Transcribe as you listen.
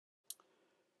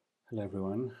Hello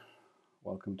everyone,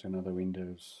 welcome to another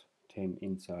Windows 10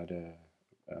 Insider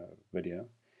video.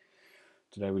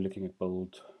 Today we're looking at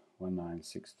build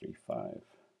 19635.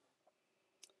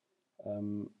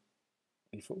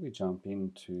 Before we jump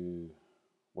into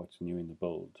what's new in the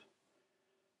build,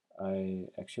 I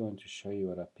actually want to show you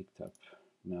what I picked up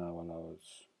now while I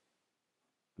was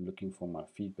looking for my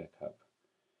feedback hub.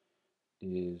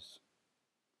 We've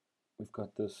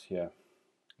got this here,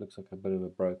 looks like a bit of a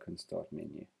broken start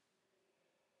menu.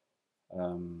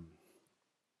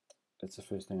 That's the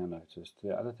first thing I noticed.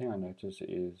 The other thing I noticed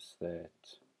is that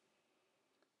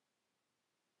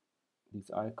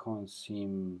these icons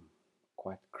seem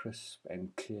quite crisp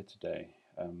and clear today.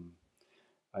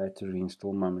 I had to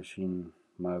reinstall my machine,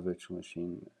 my virtual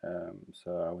machine,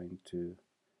 so I went to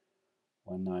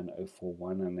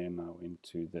 19041 and then I went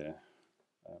to the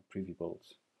preview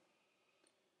builds.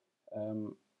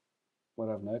 What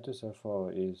I've noticed so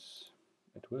far is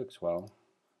it works well.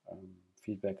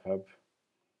 Feedback hub.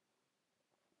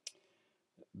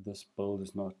 This build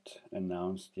is not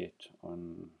announced yet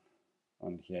on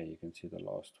here. You can see the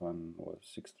last one was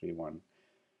 631.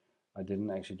 I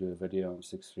didn't actually do a video on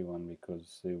 631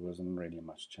 because there wasn't really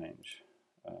much change.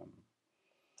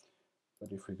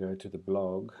 But if we go to the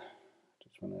blog,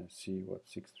 just want to see what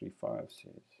 635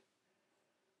 says.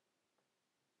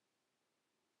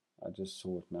 I just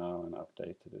saw it now and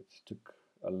updated it. It took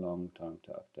a long time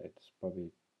to update. It's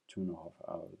probably 2.5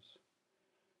 hours.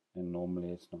 And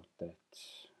normally it's not that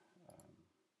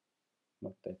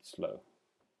slow.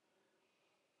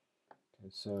 Okay,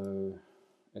 so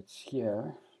it's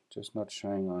here, just not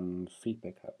showing on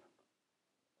Feedback Hub.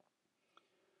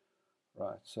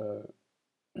 Right, so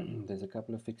there's a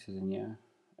couple of fixes in here,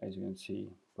 as you can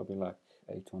see, probably like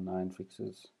 8 or 9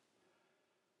 fixes.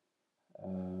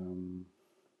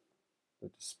 The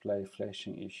display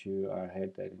flashing issue, I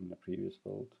had that in the previous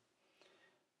build.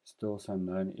 Still some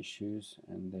known issues,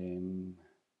 and then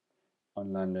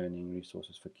online learning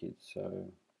resources for kids.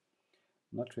 So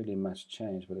not really much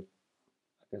change, but like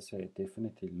I say, it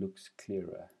definitely looks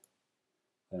clearer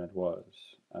than it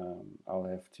was. I'll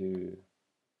have to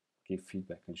give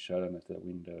feedback and show them that the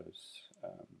Windows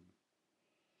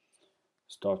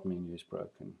start menu is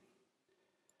broken.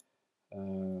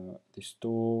 The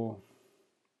store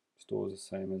is the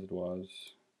same as it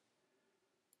was.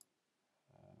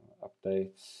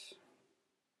 Updates.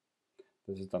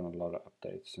 This has done a lot of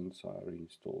updates since I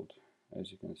reinstalled,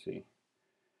 as you can see.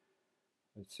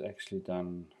 It's actually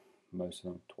done most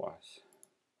of them twice.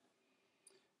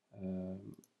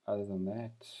 Other than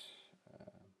that,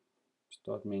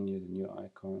 start menu, the new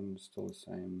icon, still the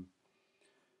same.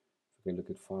 If we look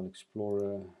at File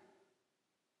Explorer,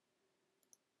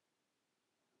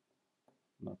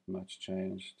 not much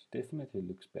changed. Definitely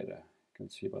looks better. You can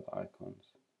see by the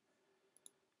icons.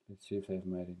 Let's see if they've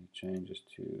made any changes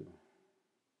to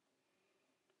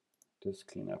this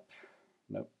cleanup.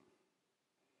 Nope.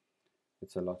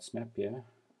 It's a lot snappier,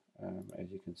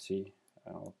 as you can see.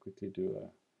 I'll quickly do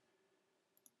a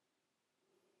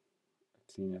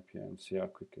cleanup here and see how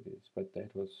quick it is. But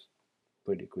that was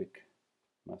pretty quick,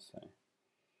 must say.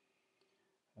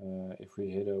 If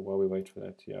we head while we wait for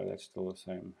that, yeah, that's still the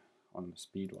same on the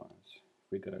speed wise.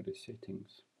 If we go to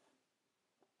settings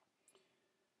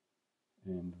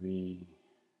and we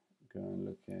go and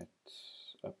look at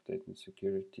update and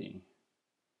security,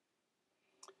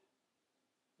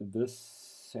 this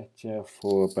sat here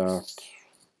for about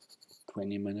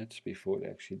 20 minutes before it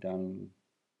actually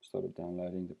started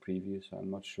downloading the preview, so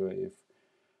I'm not sure if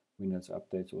Windows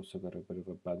Update's also got a bit of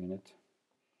a bug in it.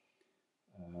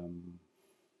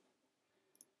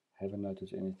 Haven't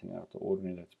noticed anything out of the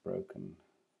ordinary that's broken,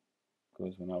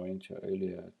 because when I went here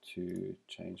earlier to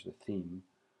change the theme,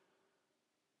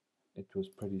 it was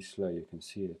pretty slow. You can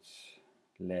see it's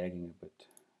lagging a bit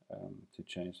to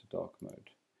change the dark mode.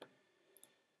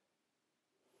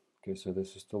 Okay, so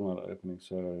this is still not opening,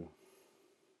 so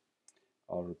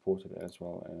I'll report it as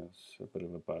well as a bit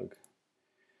of a bug.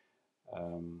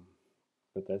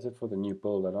 But that's it for the new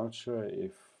build. I'm not sure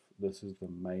if this is the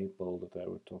May build that they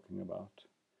were talking about,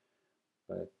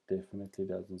 but it definitely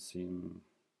doesn't seem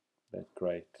that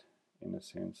great in the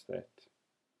sense that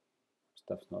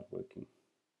stuff's not working.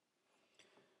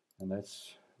 And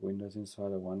that's Windows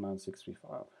Insider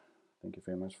 19635. Thank you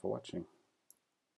very much for watching.